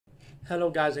Hello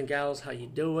guys and gals, how you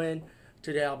doing?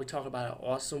 Today I'll be talking about an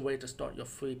awesome way to start your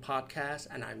free podcast,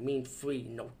 and I mean free,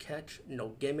 no catch, no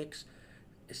gimmicks.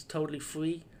 It's totally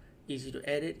free, easy to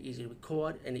edit, easy to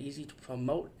record, and easy to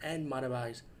promote and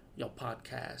monetize your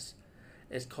podcast.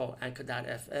 It's called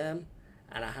Anchor.fm,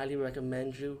 and I highly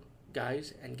recommend you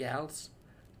guys and gals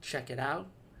check it out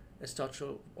and start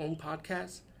your own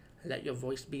podcast and let your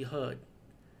voice be heard.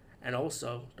 And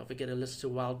also, don't forget to listen to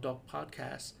Wild Dog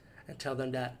Podcast and tell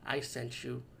them that I sent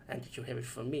you and that you hear it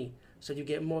from me. So you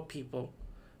get more people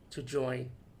to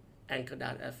join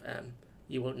Anchor.fm.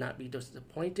 You will not be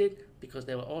disappointed because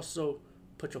they will also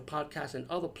put your podcast in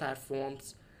other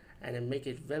platforms and then make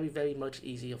it very, very much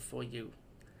easier for you.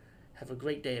 Have a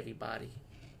great day, everybody.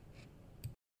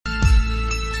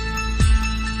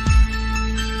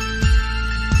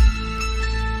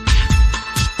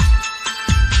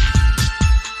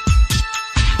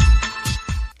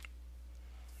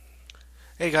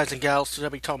 Hey guys and gals, today we'll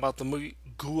be talking about the movie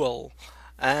Ghoul.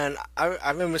 And I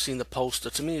remember seeing the poster.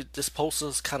 To me, this poster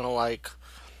is kind of like,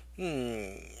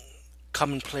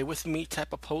 come and play with me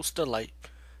type of poster. Like,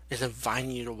 is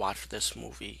inviting you to watch this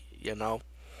movie, you know?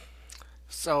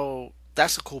 So,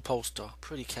 that's a cool poster.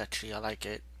 Pretty catchy. I like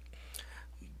it.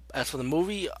 As for the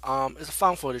movie, it's a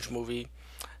found footage movie.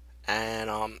 And,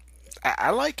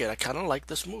 I like it. I kind of like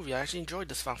this movie. I actually enjoyed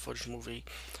this found footage movie.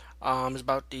 It's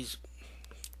about these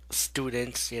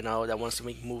students, that wants to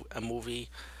make a movie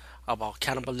about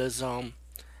cannibalism,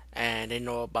 and they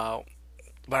know about,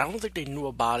 but I don't think they knew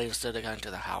about it until they got into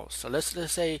the house. So let's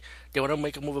say they want to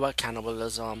make a movie about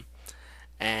cannibalism,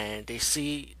 and they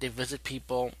visit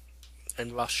people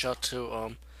in Russia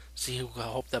to see who can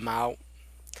help them out,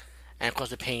 and of course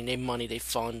they're paying their money, their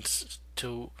funds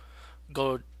to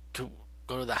go to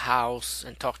go to the house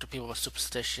and talk to people about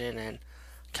superstition and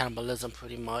cannibalism,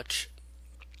 pretty much.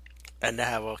 And they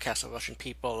have a cast of Russian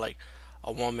people, like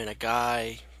a woman, a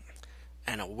guy,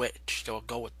 and a witch. They will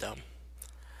go with them.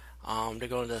 They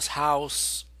go to this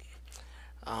house.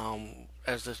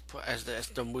 As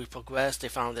the movie progressed, they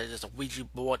found that there's a Ouija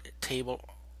board table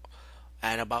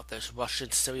and about this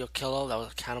Russian serial killer that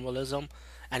was cannibalism.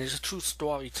 And there's a true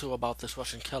story too about this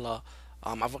Russian killer.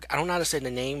 I don't know how to say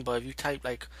the name, but if you type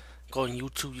go on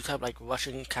YouTube, you type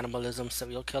Russian cannibalism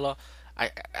serial killer, I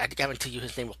guarantee you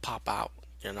his name will pop out.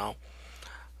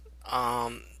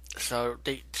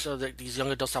 These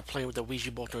young adults are playing with the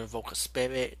Ouija board to invoke a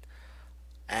spirit,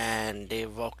 and they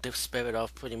evoke the spirit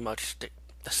of pretty much the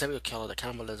serial killer, the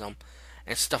cannibalism,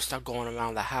 and stuff start going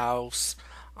around the house.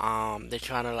 They're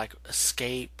trying to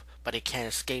escape, but they can't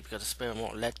escape because the spirit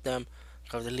won't let them.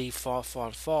 Because they leave far, far,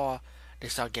 and far, they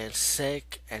start getting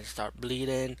sick and start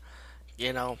bleeding.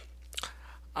 You know,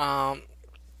 um,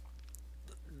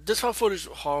 this found footage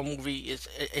horror movie it's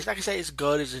like I say, it's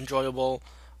good, it's enjoyable.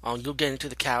 You'll get into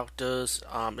the characters.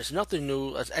 It's nothing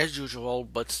new as usual,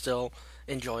 but still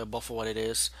enjoyable for what it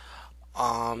is.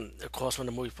 Of course, when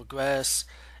the movie progresses,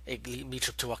 it leads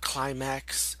up to a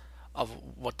climax of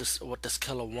what this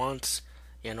killer wants.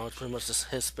 It's pretty much just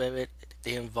his spirit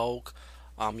they invoke.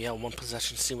 You have one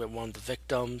possession scene with one of the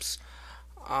victims.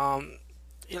 Um,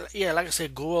 yeah, like I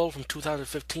said, Ghoul from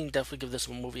 2015. Definitely give this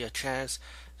movie a chance.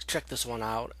 Check this one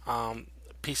out.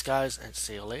 Peace, guys, and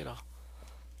see you later.